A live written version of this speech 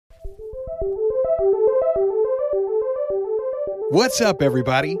What's up,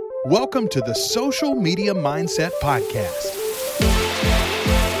 everybody? Welcome to the Social Media Mindset Podcast.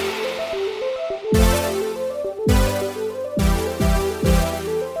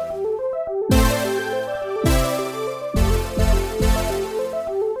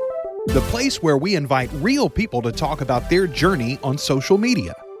 The place where we invite real people to talk about their journey on social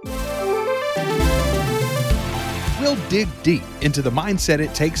media. We'll dig deep into the mindset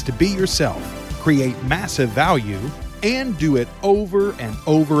it takes to be yourself, create massive value, and do it over and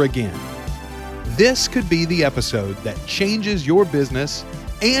over again. This could be the episode that changes your business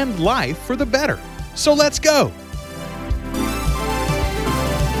and life for the better. So let's go.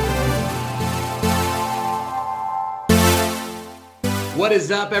 What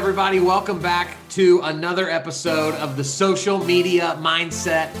is up, everybody? Welcome back to another episode of the Social Media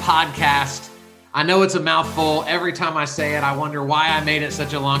Mindset Podcast. I know it's a mouthful. Every time I say it, I wonder why I made it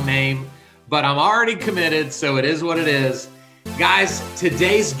such a long name, but I'm already committed, so it is what it is. Guys,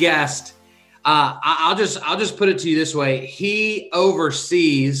 today's guest, I'll just put it to you this way. He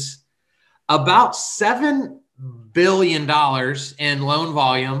oversees about $7 billion in loan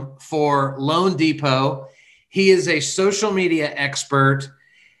volume for Loan Depot. He is a social media expert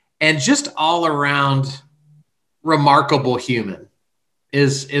and just all around remarkable human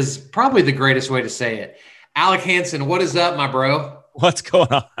is probably the greatest way to say it. Alec Hansen, what is up, my bro? What's going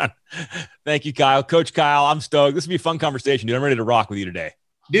on? Thank you, Kyle. Coach Kyle, I'm stoked. This will be a fun conversation, dude. I'm ready to rock with you today.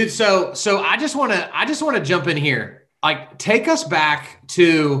 Dude, so I just want to jump in here. Like, take us back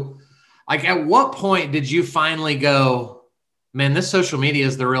to, like, at what point did you finally go, man, this social media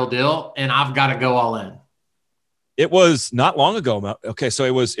is the real deal and I've got to go all in? It was not long ago. Okay, so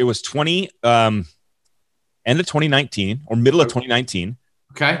it was end of 2019 or middle of 2019.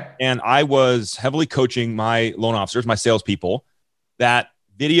 Okay. And I was heavily coaching my loan officers, my salespeople, that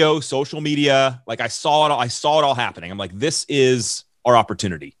video, social media, like I saw it all happening. I'm like, this is our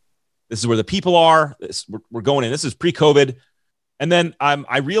opportunity. This is where the people are. We're going in. This is pre-COVID. And then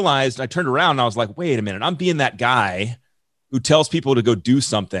I realized, I turned around and I was like, wait a minute, I'm being that guy who tells people to go do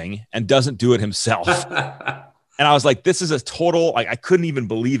something and doesn't do it himself. And I was like, this is a total, like, I couldn't even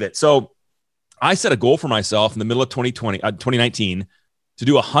believe it. So I set a goal for myself in the middle of 2019 to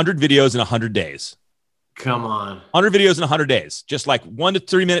do 100 videos in 100 days. Come on. 100 videos in 100 days, just like 1 to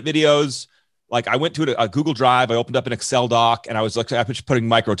 3 minute videos. Like I went to a Google Drive, I opened up an Excel doc, and I was like, I was putting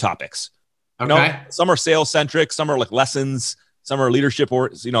micro topics. Okay. You know, some are sales centric, some are like lessons, some are leadership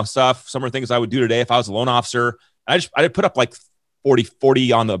or, stuff. Some are things I would do today if I was a loan officer. I put up like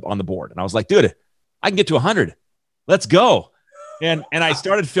 40 on the board. And I was like, dude, I can get to 100. Let's go. And I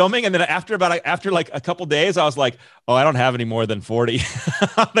started filming. And then after like a couple days, I was like, oh, I don't have any more than 40.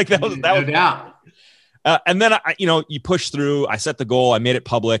 Like that was no doubt. And then you push through. I set the goal. I made it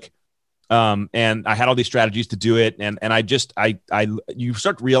public, and I had all these strategies to do it. And you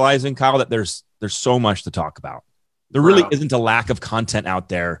start realizing, Kyle, that there's so much to talk about. There really isn't a lack of content out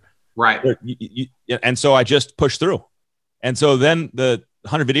there, right? And so I just pushed through. And so then the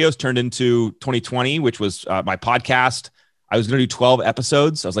 100 videos turned into 2020, which was my podcast. I was going to do 12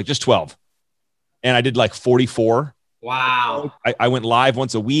 episodes. I was like, just 12, and I did like 44. Wow! I went live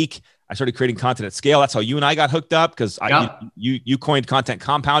once a week. I started creating content at scale. That's how you and I got hooked up, because you coined content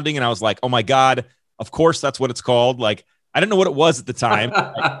compounding. And I was like, oh my God, of course that's what it's called. Like, I didn't know what it was at the time,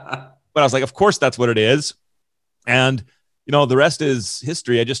 but I was like, of course that's what it is. And, the rest is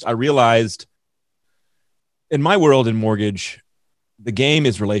history. I realized in my world in mortgage, the game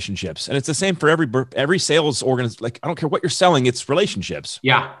is relationships. And it's the same for every sales organization. Like, I don't care what you're selling, it's relationships.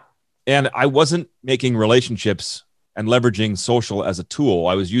 Yeah. And I wasn't making relationships and leveraging social as a tool.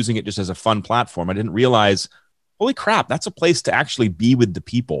 I was using it just as a fun platform. I didn't realize, holy crap, that's a place to actually be with the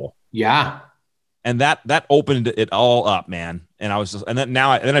people. Yeah. And that opened it all up, man. And then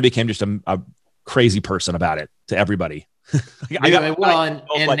I became just a crazy person about it to everybody.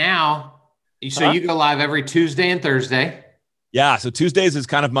 Now, so you go live every Tuesday and Thursday. Yeah. So Tuesdays is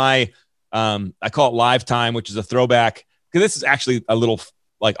kind of my, I call it live time, which is a throwback, because this is actually a little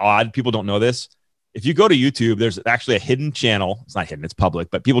like odd. People don't know this. If you go to YouTube, there's actually a hidden channel. It's not hidden, it's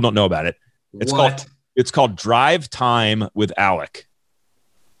public, but people don't know about it. It's called Drive Time with Alec.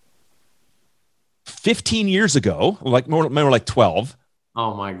 15 years ago, like more like 12.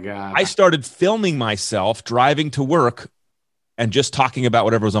 Oh my God. I started filming myself driving to work and just talking about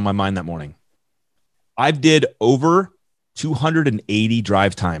whatever was on my mind that morning. I did over 280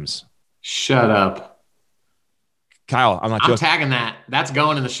 drive times. Shut up. Kyle, I'm joking. Tagging that. That's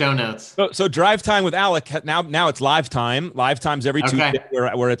going in the show notes. So Drive Time with Alec, now it's live time. Live time's every Tuesday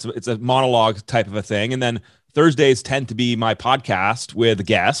where it's a monologue type of a thing. And then Thursdays tend to be my podcast with a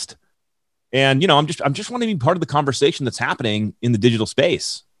guest. And, I'm just want to be part of the conversation that's happening in the digital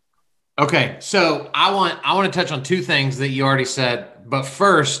space. Okay. So I want to touch on two things that you already said, but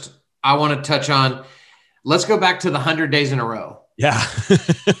first I want to touch on, let's go back to the 100 days in a row. Yeah.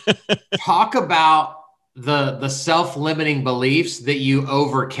 Talk about the self-limiting beliefs that you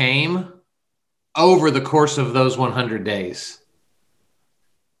overcame over the course of those 100 days.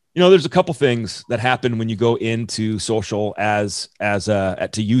 There's a couple things that happen when you go into social as to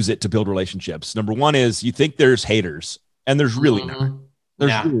use it to build relationships. Number one is you think there's haters, and there's really not.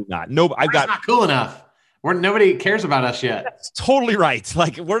 There's really not. No, not cool enough. Nobody cares about us yet. That's totally right.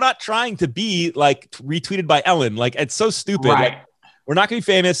 Like, we're not trying to be like retweeted by Ellen. Like, it's so stupid. Right. Like, we're not going to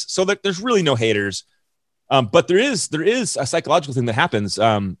be famous, so that there's really no haters. But there is a psychological thing that happens.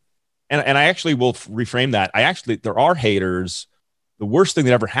 And I actually will reframe that. There are haters. The worst thing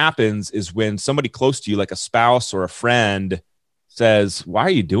that ever happens is when somebody close to you, like a spouse or a friend, says, "Why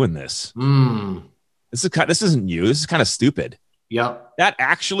are you doing this? This isn't you. This is kind of stupid." Yep. That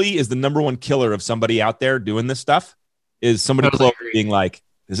actually is the number one killer of somebody out there doing this stuff, is somebody close being like,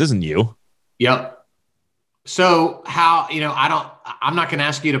 "This isn't you." Yep. So how, I'm not going to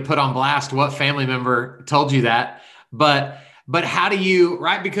ask you to put on blast what family member told you that, but how do you,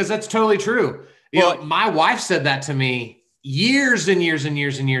 right? Because that's totally true. My wife said that to me years and years and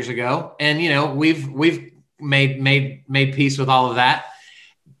years and years ago. And, we've made peace with all of that.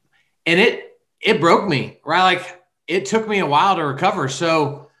 And it broke me, right? Like, it took me a while to recover.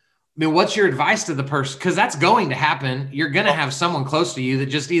 So, what's your advice to the person? Because that's going to happen. You're going to have someone close to you that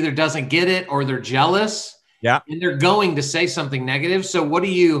just either doesn't get it or they're jealous. Yeah. And they're going to say something negative. So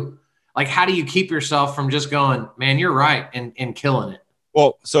how do you keep yourself from just going, "Man, you're right," and killing it?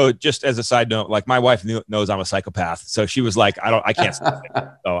 Well, so just as a side note, like, my wife knows I'm a psychopath. So she was like, I can't. So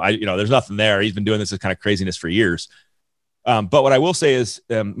there's nothing there. He's been doing this kind of craziness for years. But what I will say is,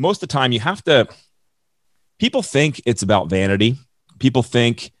 most of the time people think it's about vanity. People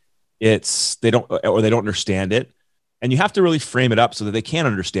think they don't understand it. And you have to really frame it up so that they can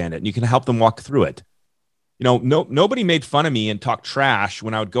understand it, and you can help them walk through it. Nobody made fun of me and talked trash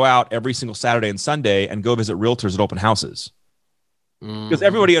when I would go out every single Saturday and Sunday and go visit realtors at open houses. Because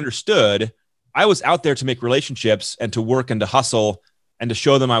everybody understood I was out there to make relationships and to work and to hustle and to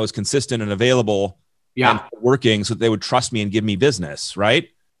show them I was consistent and available and working, so that they would trust me and give me business, right?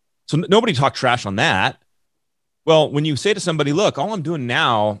 So nobody talked trash on that. Well, when you say to somebody, "Look, all I'm doing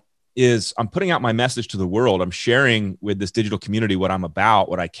now is I'm putting out my message to the world. I'm sharing with this digital community what I'm about,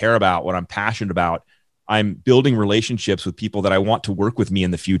 what I care about, what I'm passionate about. I'm building relationships with people that I want to work with me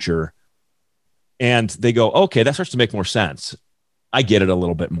in the future." And they go, "Okay, that starts to make more sense. I get it a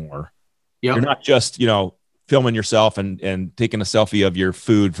little bit more." Yep. You're not just, filming yourself and taking a selfie of your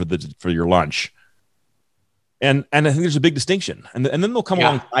food for your lunch. And I think there's a big distinction. And then they'll come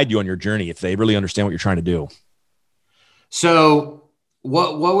alongside you on your journey if they really understand what you're trying to do. So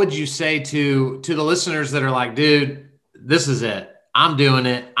what would you say to the listeners that are like, "Dude, this is it. I'm doing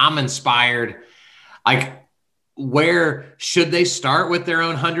it. I'm inspired." Like, where should they start with their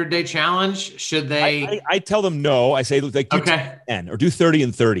own 100-day challenge? Should they? I tell them no. I say, like, do 10 or do 30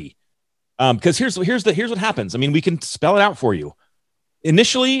 and 30. Because here's what happens. I mean, we can spell it out for you.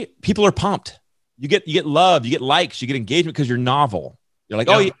 Initially, people are pumped. You get love, you get likes, you get engagement because you're novel. You're like,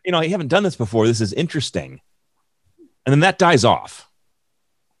 "Oh, you haven't done this before. This is interesting." And then that dies off.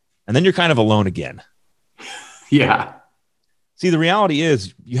 And then you're kind of alone again. Yeah. See, the reality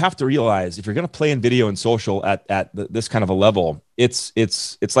is, you have to realize, if you're going to play in video and social at this kind of a level, it's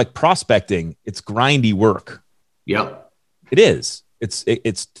like prospecting. It's grindy work. Yep. It is. It's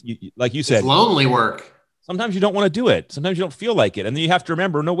like you said, it's lonely work. Sometimes you don't want to do it. Sometimes you don't feel like it. And then you have to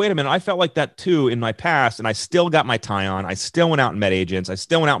remember, no, wait a minute. I felt like that too in my past, and I still got my tie on. I still went out and met agents. I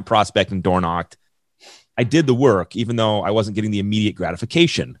still went out and prospected and door knocked. I did the work, even though I wasn't getting the immediate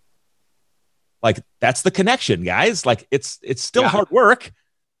gratification. Like, that's the connection, guys. Like, it's still hard work.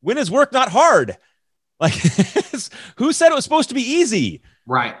 When is work not hard? Like, who said it was supposed to be easy?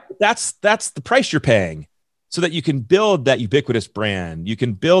 Right. That's the price you're paying, so that you can build that ubiquitous brand. You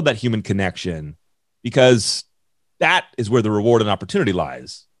can build that human connection, because that is where the reward and opportunity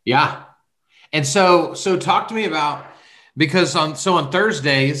lies. Yeah. And so talk to me about, because on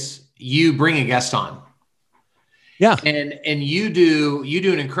Thursdays you bring a guest on. Yeah. And you do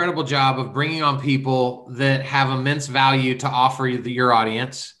an incredible job of bringing on people that have immense value to offer your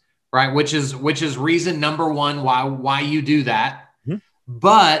audience, right? Which is reason number one why you do that. Mm-hmm.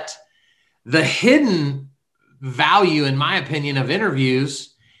 But the hidden value, in my opinion, of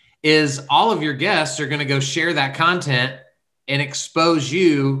interviews is all of your guests are going to go share that content and expose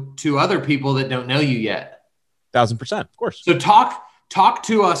you to other people that don't know you yet. 1,000%, of course. So talk talk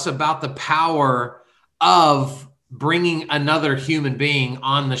to us about the power of bringing another human being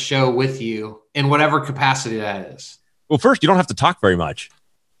on the show with you in whatever capacity that is. Well, first, you don't have to talk very much.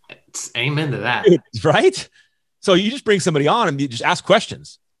 Amen to that. Right? So you just bring somebody on and you just ask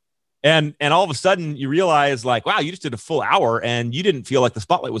questions. And all of a sudden you realize like, wow, you just did a full hour and you didn't feel like the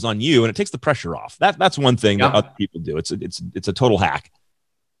spotlight was on you, and it takes the pressure off. That's one thing that other people do. It's a total hack.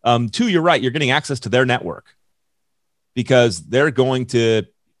 Two, you're right. You're getting access to their network because they're going to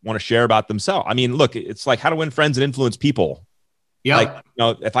want to share about themselves. I mean, look, it's like how to win friends and influence people. Yeah. Like,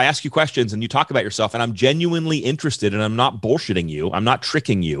 if I ask you questions and you talk about yourself and I'm genuinely interested and I'm not bullshitting you, I'm not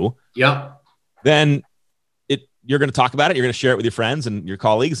tricking you. Yeah. Then you're going to talk about it. You're going to share it with your friends and your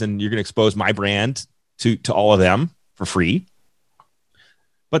colleagues, and you're going to expose my brand to all of them for free.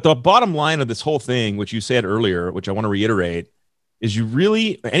 But the bottom line of this whole thing, which you said earlier, which I want to reiterate, is you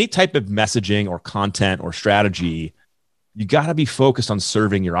really, any type of messaging or content or strategy, you got to be focused on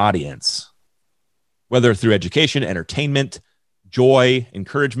serving your audience, whether through education, entertainment, joy,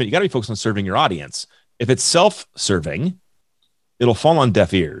 encouragement. You got to be focused on serving your audience. If it's self-serving, it'll fall on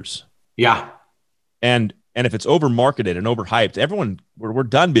deaf ears. Yeah. And if it's over marketed and overhyped, everyone, we're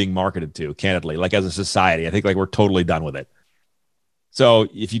done being marketed to, candidly, like as a society. I think like we're totally done with it. So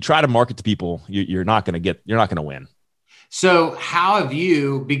if you try to market to people, you're not going to win. So how have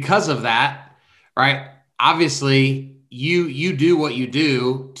you, because of that, right? Obviously you do what you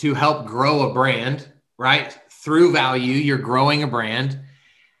do to help grow a brand, right? Through value, you're growing a brand.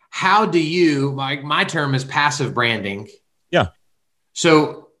 How do you, like my term is passive branding. Yeah.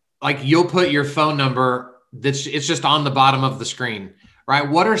 So like you'll put your phone number it's just on the bottom of the screen, right?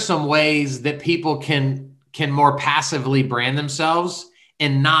 What are some ways that people can more passively brand themselves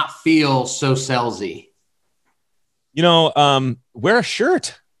and not feel so salesy? Wear a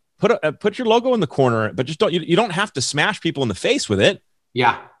shirt, put your logo in the corner, but just you don't have to smash people in the face with it.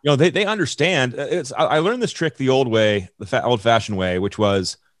 Yeah. They understand. I learned this trick the old way, the old fashioned way, which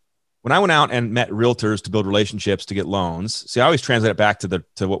was when I went out and met realtors to build relationships to get loans. See, I always translate it back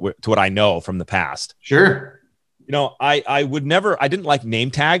to what I know from the past. Sure. I didn't like name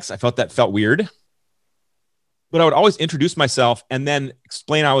tags. I felt weird, but I would always introduce myself and then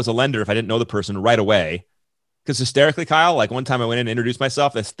explain I was a lender if I didn't know the person right away. Because hysterically, Kyle, like one time I went in and introduced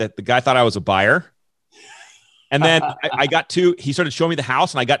myself, that the guy thought I was a buyer. And then he started showing me the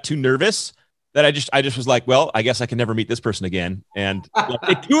house and I got too nervous that I just was like, well, I guess I can never meet this person again. And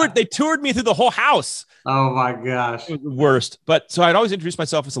they toured me through the whole house. Oh my gosh. It was the worst. But so I'd always introduce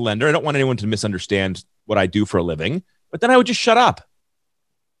myself as a lender. I don't want anyone to misunderstand what I do for a living, but then I would just shut up.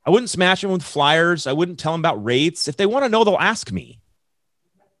 I wouldn't smash them with flyers. I wouldn't tell them about rates. If they want to know, they'll ask me.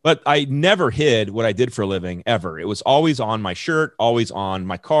 But I never hid what I did for a living ever. It was always on my shirt, always on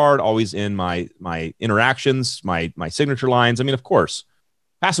my card, always in my interactions, my signature lines. I mean, of course,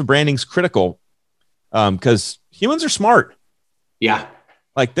 passive branding is critical because humans are smart. Yeah.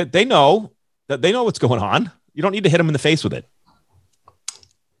 Like they know what's going on. You don't need to hit them in the face with it.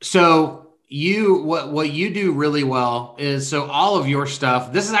 So what you do really well is, so all of your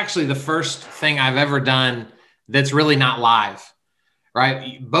stuff, this is actually the first thing I've ever done that's really not live,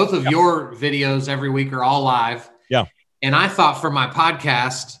 right? Both of your videos every week are all live. Yeah. And I thought for my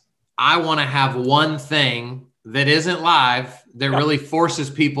podcast, I want to have one thing that isn't live that really forces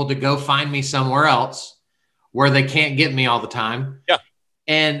people to go find me somewhere else where they can't get me all the time.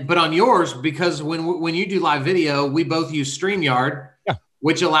 Yeah. But on yours, because when you do live video, we both use StreamYard,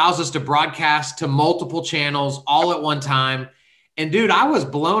 which allows us to broadcast to multiple channels all at one time. And dude, I was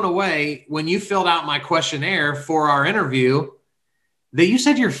blown away when you filled out my questionnaire for our interview that you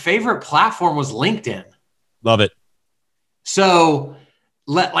said your favorite platform was LinkedIn. Love it. So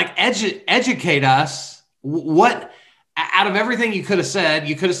educate us. What, out of everything you could have said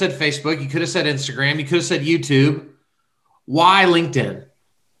Facebook, you could have said Instagram, you could have said YouTube. Why LinkedIn?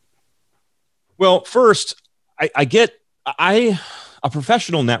 Well, first, a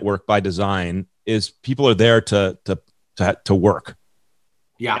professional network by design is people are there to work.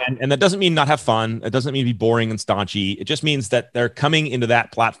 Yeah. And that doesn't mean not have fun. It doesn't mean be boring and staunchy. It just means that they're coming into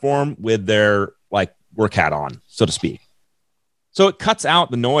that platform with their like work hat on, so to speak. So it cuts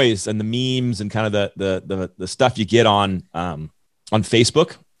out the noise and the memes and kind of the stuff you get on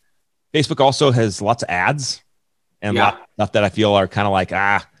Facebook. Facebook also has lots of ads and lots of stuff that I feel are kind of like,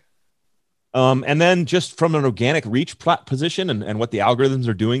 and then just from an organic reach position and what the algorithms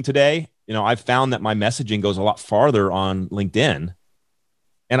are doing today, I've found that my messaging goes a lot farther on LinkedIn,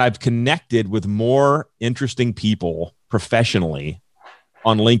 and I've connected with more interesting people professionally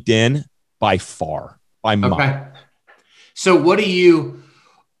on LinkedIn by much. Okay. So what do you,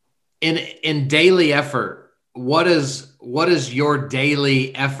 in daily effort, what is does your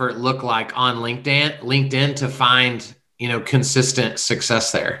daily effort look like on LinkedIn to find, consistent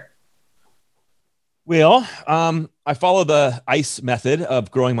success there? Well, I follow the ICE method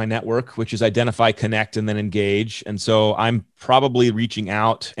of growing my network, which is identify, connect, and then engage. And so I'm probably reaching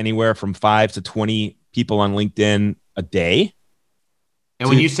out anywhere from 5 to 20 people on LinkedIn a day. And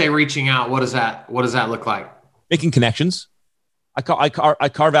when you say reaching out, what does that look like? Making connections. I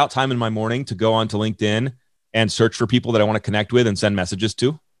carve out time in my morning to go onto LinkedIn and search for people that I want to connect with and send messages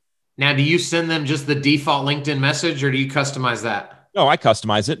to. Now, do you send them just the default LinkedIn message, or do you customize that? No, I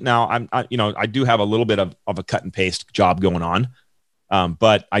customize it. Now, I do have a little bit of a cut and paste job going on,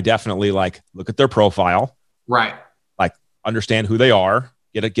 but I definitely look at their profile, right? Like understand who they are,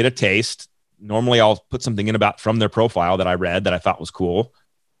 get a taste. Normally, I'll put something in from their profile that I read that I thought was cool,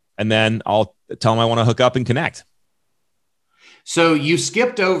 and then I'll tell them I want to hook up and connect. So you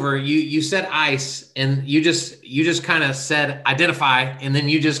skipped over. You said ICE, and you just kind of said identify, and then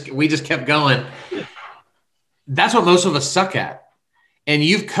we just kept going. That's what most of us suck at. And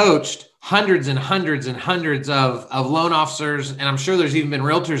you've coached hundreds and hundreds and hundreds of loan officers, and I'm sure there's even been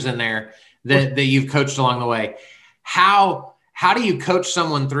realtors in there that you've coached along the way. How do you coach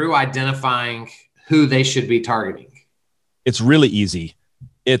someone through identifying who they should be targeting? It's really easy.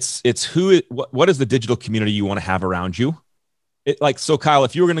 It's what is the digital community you want to have around you? So Kyle,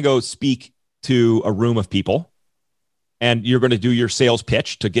 if you were going to go speak to a room of people and you're going to do your sales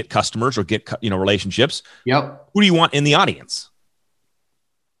pitch to get customers or get relationships, yep. Who do you want in the audience?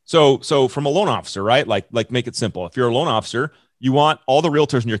 So from a loan officer, right? Like make it simple. If you're a loan officer, you want all the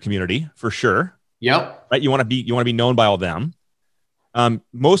realtors in your community for sure. Yep. Right. You want to be known by all them.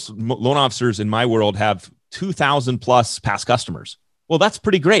 Most loan officers in my world have 2,000 plus past customers. Well, that's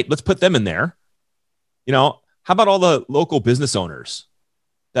pretty great. Let's put them in there. How about all the local business owners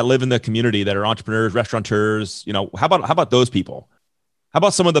that live in the community that are entrepreneurs, restaurateurs? How about those people? How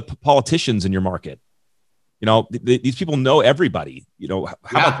about some of the politicians in your market? These people know everybody, how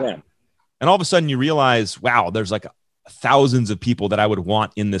about them? And all of a sudden you realize, wow, there's thousands of people that I would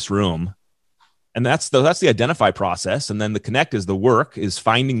want in this room. And that's the identify process. And then the connect is the work, is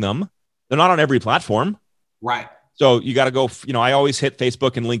finding them. They're not on every platform. Right. So you got to go, I always hit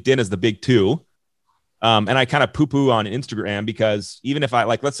Facebook and LinkedIn as the big two. And I kind of poo-poo on Instagram because even if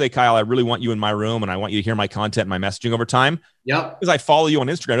let's say, Kyle, I really want you in my room and I want you to hear my content and my messaging over time. Yep. Because I follow you on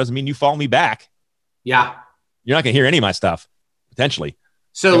Instagram doesn't mean you follow me back. Yeah. You're not going to hear any of my stuff, potentially.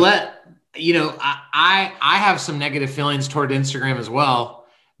 So I have some negative feelings toward Instagram as well,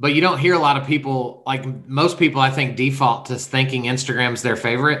 but you don't hear a lot of people, most people, I think, default to thinking Instagram's their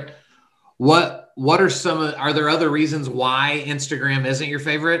favorite. Are there other reasons why Instagram isn't your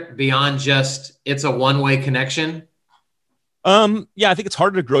favorite beyond just it's a one-way connection? Yeah, I think it's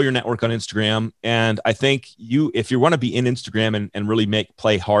harder to grow your network on Instagram. And I think if you want to be in Instagram and really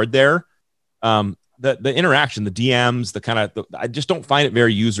play hard there, the interaction, the DMs, I just don't find it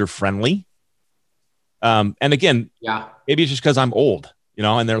very user friendly. And again, yeah, maybe it's just because I'm old,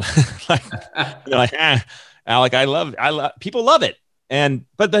 and they're I love people love it.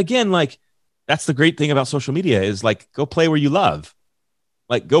 But again, that's the great thing about social media is go play where you love,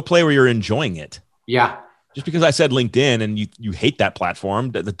 go play where you're enjoying it. Yeah. Just because I said LinkedIn and you hate that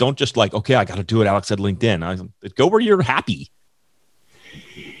platform, don't just okay, I got to do it. Alex said LinkedIn. Go where you're happy.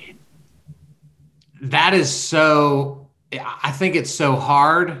 That is I think it's so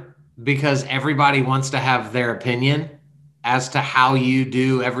hard because everybody wants to have their opinion as to how you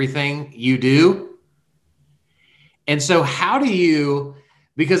do everything you do. And so how do you,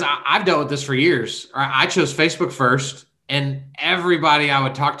 because I've dealt with this for years. I chose Facebook first and everybody I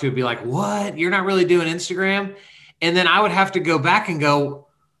would talk to would be like, what? You're not really doing Instagram? And then I would have to go back and go,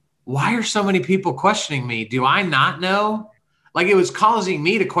 why are so many people questioning me? Do I not know? It was causing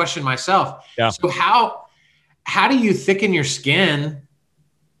me to question myself. Yeah. So how do you thicken your skin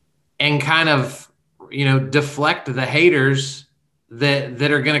and kind of, deflect the haters that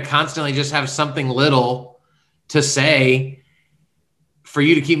are going to constantly just have something little to say for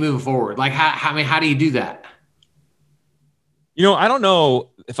you to keep moving forward? How do you do that? I don't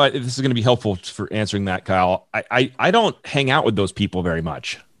know if this is going to be helpful for answering that, Kyle. I don't hang out with those people very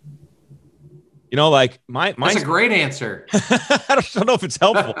much. That's a great answer. I don't know if it's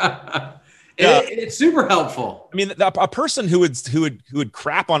helpful. It's super helpful. I mean, a person who would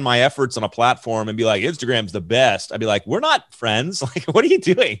crap on my efforts on a platform and be like, Instagram's the best. I'd be like, we're not friends. What are you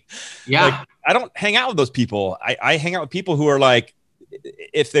doing? Yeah. I don't hang out with those people. I hang out with people who are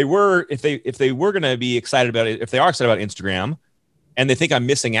if they were going to be excited about it, if they are excited about Instagram and they think I'm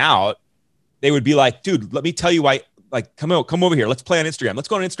missing out, they would be like, dude, let me tell you why. Come over here. Let's play on Instagram. Let's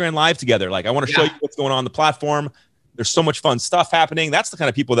go on Instagram Live together. I want to show you what's going on the platform. There's so much fun stuff happening. That's the kind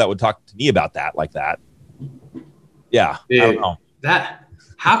of people that would talk to me about that, like that. Yeah. Dude, I don't know.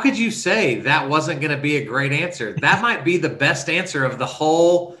 How could you say that wasn't going to be a great answer? That might be the best answer of the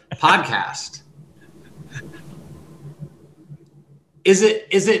whole podcast. Is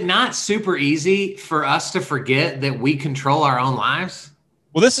it not super easy for us to forget that we control our own lives?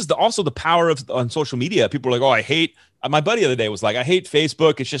 Well, this is also the power on social media. People are like, oh, I hate, my buddy the other day was like, I hate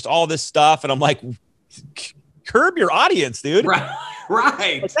Facebook. It's just all this stuff. And I'm like, curb your audience, dude. Right.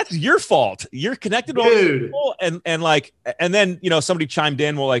 Like, that's your fault. You're connected to all these people. And then, somebody chimed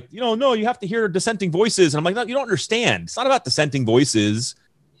in, well, like, no, you have to hear dissenting voices. And I'm like, no, you don't understand. It's not about dissenting voices.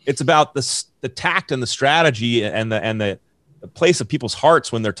 It's about the tact and the strategy and the place of people's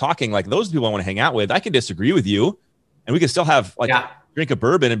hearts when they're talking. Like, those people I want to hang out with. I could disagree with you and we could still have drink a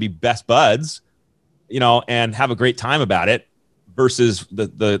bourbon and be best buds, and have a great time about it versus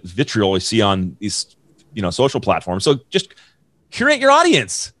the vitriol you see on these, social platforms. So just curate your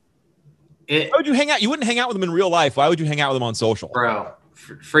audience. Why would you hang out? You wouldn't hang out with them in real life. Why would you hang out with them on social? Bro,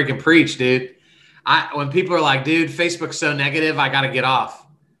 freaking preach, dude. When people are like, dude, Facebook's so negative, I got to get off.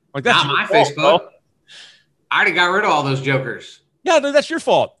 Like, that's not my fault, Facebook. bro. I already got rid of all those jokers. Yeah, that's your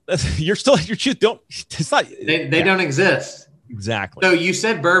fault. You're still, it's not. They don't exist. Exactly. So you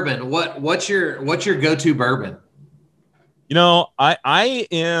said bourbon. What's your go-to bourbon? I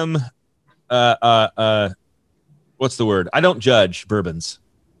am, what's the word? I don't judge bourbons.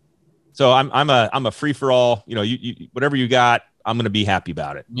 So I'm a free for all, you whatever you got, I'm going to be happy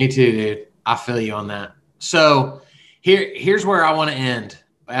about it. Me too, dude. I feel you on that. So here's where I want to end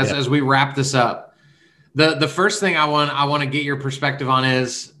as we wrap this up. The first thing I want to get your perspective on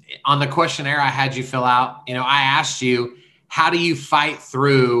is on the questionnaire I had you fill out. I asked you, how do you fight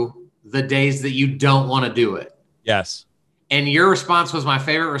through the days that you don't want to do it? Yes. And your response was my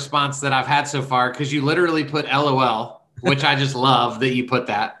favorite response that I've had so far, because you literally put LOL, which I just love that you put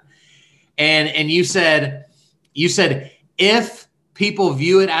that. And you said, if people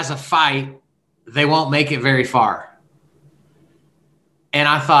view it as a fight, they won't make it very far. And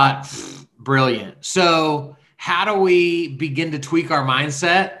I thought, brilliant. So how do we begin to tweak our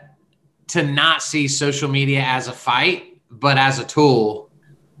mindset to not see social media as a fight, but as a tool?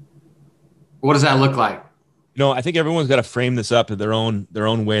 What does that look like? I think everyone's got to frame this up in their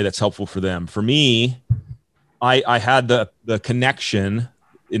own way that's helpful for them. For me, I had the connection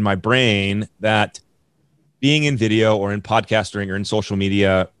in my brain that being in video or in podcasting or in social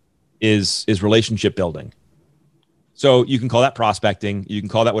media is relationship building. So you can call that prospecting, you can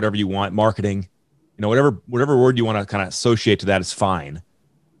call that whatever you want, marketing, whatever word you want to kind of associate to that is fine.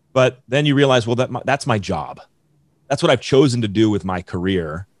 But then you realize, well, that's my job. That's what I've chosen to do with my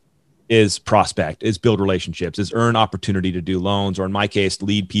career, is prospect, is build relationships, is earn opportunity to do loans, or in my case,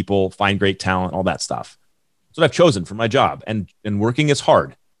 lead people, find great talent, all that stuff. That's what I've chosen for my job. And working is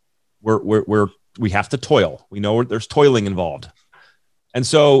hard. We have to toil. We know there's toiling involved. And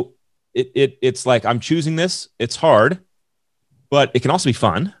so it's like, I'm choosing this. It's hard, but it can also be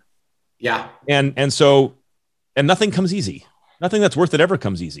fun. Yeah. And nothing comes easy. Nothing that's worth it ever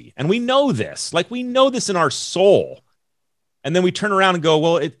comes easy. And we know this, we know this in our soul. And then we turn around and go,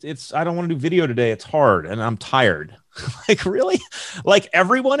 well, I don't want to do video today. It's hard and I'm tired. Like, really? Like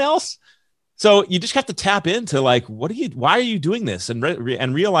everyone else? So you just have to tap into why are you doing this? And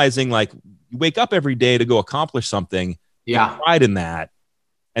realizing you wake up every day to go accomplish something. Yeah. Take pride in that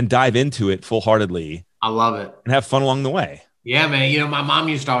and dive into it full-heartedly. I love it. And have fun along the way. Yeah, man. My mom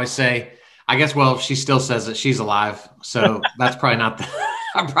used to always say, I guess, well, she still says that she's alive. So that's probably not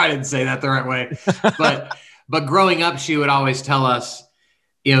I probably didn't say that the right way. But growing up, she would always tell us,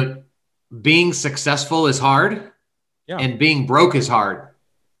 being successful is hard and being broke is hard.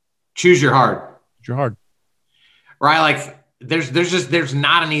 Choose your hard. Choose your hard. Right? There's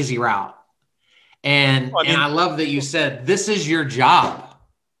not an easy route. And I love that you said, this is your job.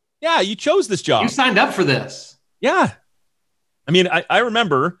 Yeah, you chose this job. You signed up for this. Yeah. I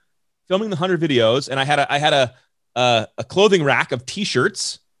remember filming the 100 videos, and I had a clothing rack of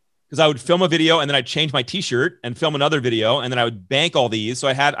t-shirts, because I would film a video and then I'd change my t-shirt and film another video, and then I would bank all these. So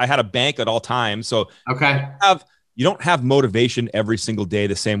I had a bank at all times. So okay, you don't have motivation every single day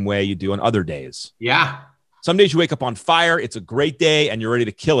the same way you do on other days. Yeah. Some days you wake up on fire. It's a great day and you're ready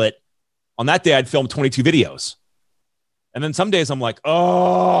to kill it. On that day, I'd film 22 videos. And then some days I'm like,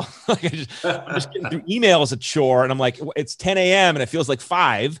 I'm just getting through emails a chore. And I'm like, it's 10 a.m. and it feels like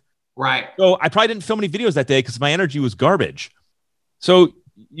 5. Right. So I probably didn't film any videos that day because my energy was garbage. So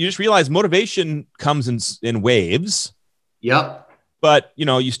you just realize motivation comes in waves. Yep. But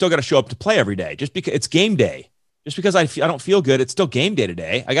you still got to show up to play every day. Just because it's game day. Just because I don't feel good, it's still game day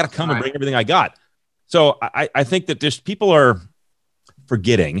today. I got to come and bring everything I got. So I think that just people are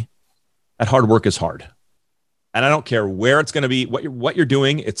forgetting that hard work is hard. And I don't care where it's going to be, what you're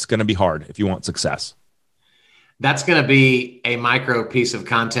doing, it's going to be hard if you want success. That's going to be a micro piece of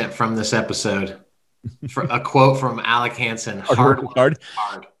content from this episode. For a quote from Alec Hansen. Hard.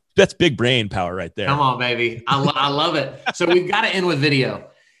 That's big brain power right there. Come on, baby. I love it. So we've got to end with video,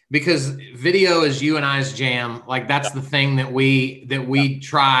 because video is you and I's jam. Like that's the thing that we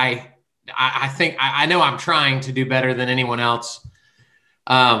try. I think I know I'm trying to do better than anyone else.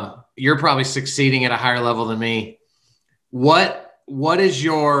 You're probably succeeding at a higher level than me. What's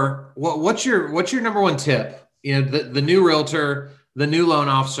your number one tip? You know, the new realtor, the new loan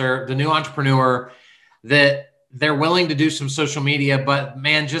officer, the new entrepreneur that they're willing to do some social media, but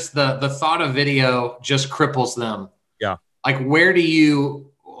man, just the thought of video just cripples them. Yeah. Like where are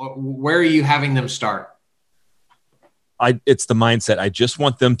you having them start? It's the mindset. I just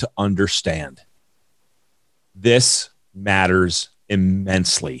want them to understand this matters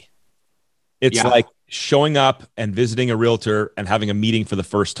immensely. It's like showing up and visiting a realtor and having a meeting for the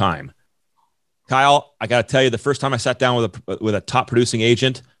first time. Kyle, I got to tell you, the first time I sat down with a top producing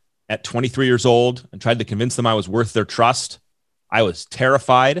agent at 23 years old and tried to convince them I was worth their trust, I was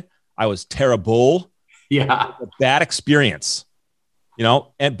terrified. I was terrible. Yeah. A bad experience, you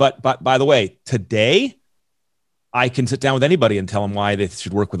know? But by the way, today I can sit down with anybody and tell them why they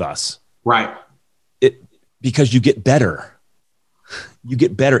should work with us. Right. Because you get better. You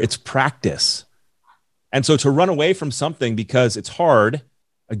get better. It's practice. And so to run away from something because it's hard,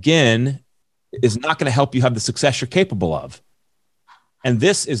 again, is not going to help you have the success you're capable of. And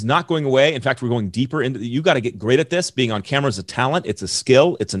this is not going away. In fact, we're going deeper into you got to get great at this. Being on camera is a talent. It's a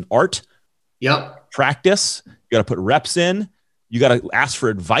skill. It's an art. Yep. Practice. You got to put reps in. You got to ask for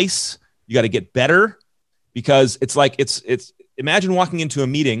advice. You got to get better, because it's like, it's imagine walking into a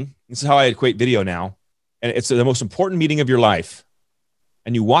meeting. This is how I equate video now. And it's the most important meeting of your life.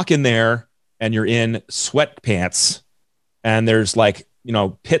 And you walk in there and you're in sweatpants and there's like, you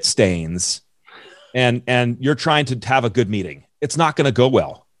know, pit stains and you're trying to have a good meeting. It's not going to go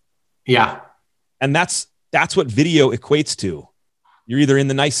well. Yeah. And that's what video equates to. You're either in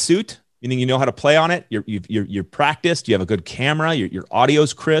the nice suit, meaning you know how to play on it. You're practiced. You have a good camera. Your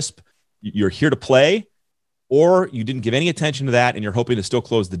audio's crisp. You're here to play, or you didn't give any attention to that and you're hoping to still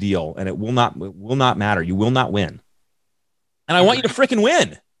close the deal, and it will not matter. You will not win. And I want you to freaking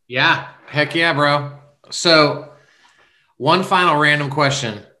win. Yeah. Heck yeah, bro. So one final random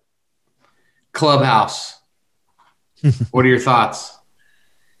question. Clubhouse. What are your thoughts?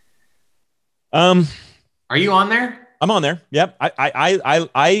 Are you on there? I'm on there. Yep.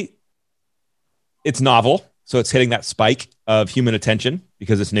 It's novel. So it's hitting that spike of human attention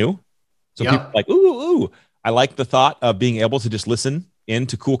because it's new. So people are like, ooh. I like the thought of being able to just listen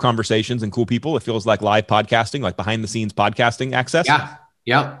into cool conversations and cool people. It feels like live podcasting, like behind the scenes podcasting access. Yeah.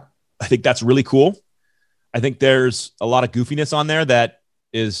 Yep. I think that's really cool. I think there's a lot of goofiness on there that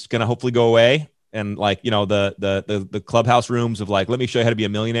is going to hopefully go away. And like, you know, the clubhouse rooms of like, let me show you how to be a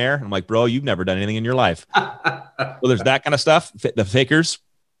millionaire. I'm like, bro, you've never done anything in your life. So there's that kind of stuff, the fakers.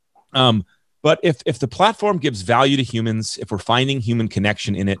 But if the platform gives value to humans, if we're finding human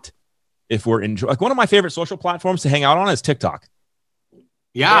connection in it, if we're enjoying, like one of my favorite social platforms to hang out on is TikTok.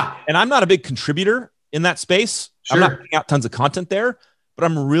 Yeah. And I'm not a big contributor in that space. Sure. I'm not putting out tons of content there, but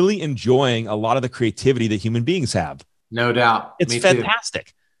I'm really enjoying a lot of the creativity that human beings have. No doubt. It's Me fantastic.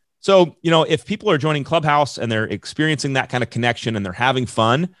 Too. So, you know, if people are joining Clubhouse and they're experiencing that kind of connection and they're having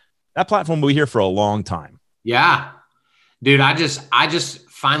fun, that platform will be here for a long time. Yeah. Dude, I just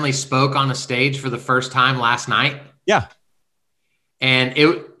finally spoke on a stage for the first time last night. Yeah. And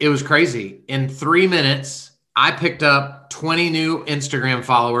it was crazy. In 3 minutes, I picked up 20 new Instagram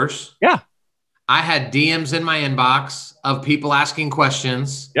followers. Yeah. I had DMs in my inbox of people asking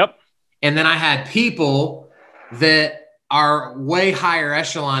questions. Yep. And then I had people that are way higher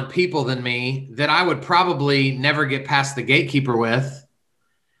echelon people than me that I would probably never get past the gatekeeper with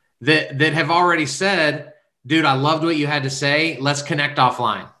that have already said, dude, I loved what you had to say. Let's connect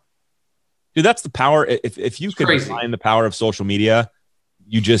offline. Dude, that's the power. If you could define the power of social media,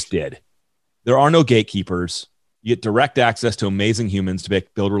 you just did. There are no gatekeepers. You get direct access to amazing humans to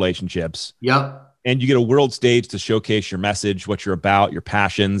build relationships. Yep. And you get a world stage to showcase your message, what you're about, your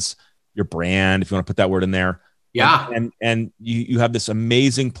passions, your brand, if you want to put that word in there. Yeah. And you have this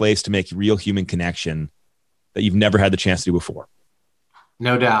amazing place to make real human connection that you've never had the chance to do before.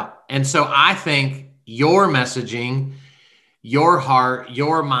 No doubt. And so I think your messaging, your heart,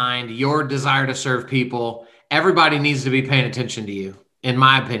 your mind, your desire to serve people, everybody needs to be paying attention to you, in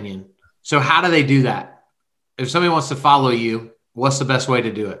my opinion. So how do they do that? If somebody wants to follow you, what's the best way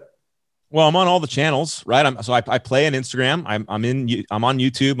to do it? Well, I'm on all the channels, right? I play on Instagram. I'm on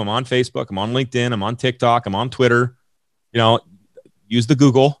YouTube. I'm on Facebook. I'm on LinkedIn. I'm on TikTok. I'm on Twitter. Use the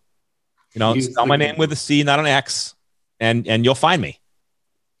Google. Spell my name with a C, not an X, and you'll find me.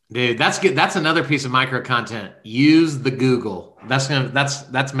 Dude, that's good. That's another piece of micro content. Use the Google. That's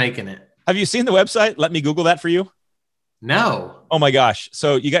making it. Have you seen the website? Let me Google that for you. No. Oh my gosh.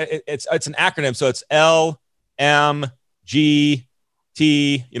 So you got it's an acronym. So it's LMGT,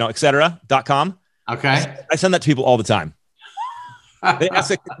 etc.com. Okay. I send that to people all the time. They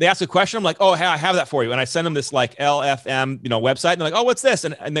ask a question. I'm like, oh, hey, I have that for you. And I send them this like LFM, website. And they're like, oh, what's this?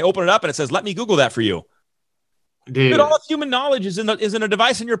 And they open it up and it says, let me Google that for you. Dude, all of human knowledge is in a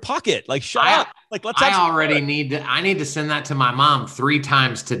device in your pocket. Like, shut up. Like, I need to send that to my mom 3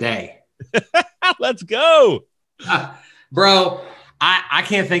 times today. Let's go. Bro, I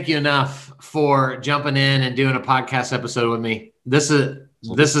can't thank you enough for jumping in and doing a podcast episode with me. This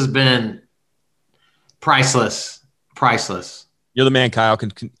has been priceless. You're the man, Kyle.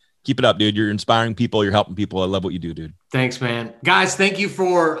 Can keep it up, dude. You're inspiring people. You're helping people. I love what you do, dude. Thanks, man. Guys, thank you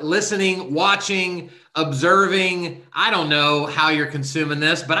for listening, watching, observing. I don't know how you're consuming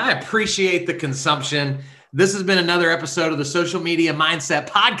this, but I appreciate the consumption. This has been another episode of the Social Media Mindset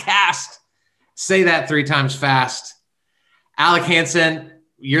Podcast. Say that 3 times fast. Alec Hansen,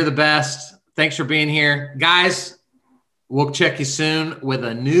 you're the best. Thanks for being here. Guys, we'll check you soon with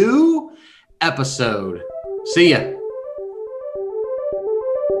a new episode. See ya.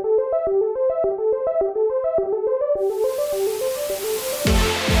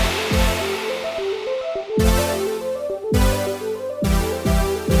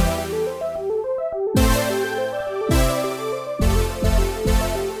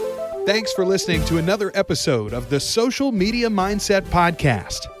 Thanks for listening to another episode of the Social Media Mindset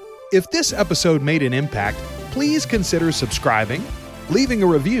Podcast. If this episode made an impact, please consider subscribing, leaving a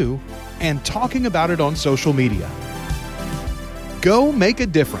review, and talking about it on social media. Go make a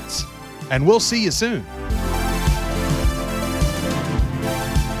difference, and we'll see you soon.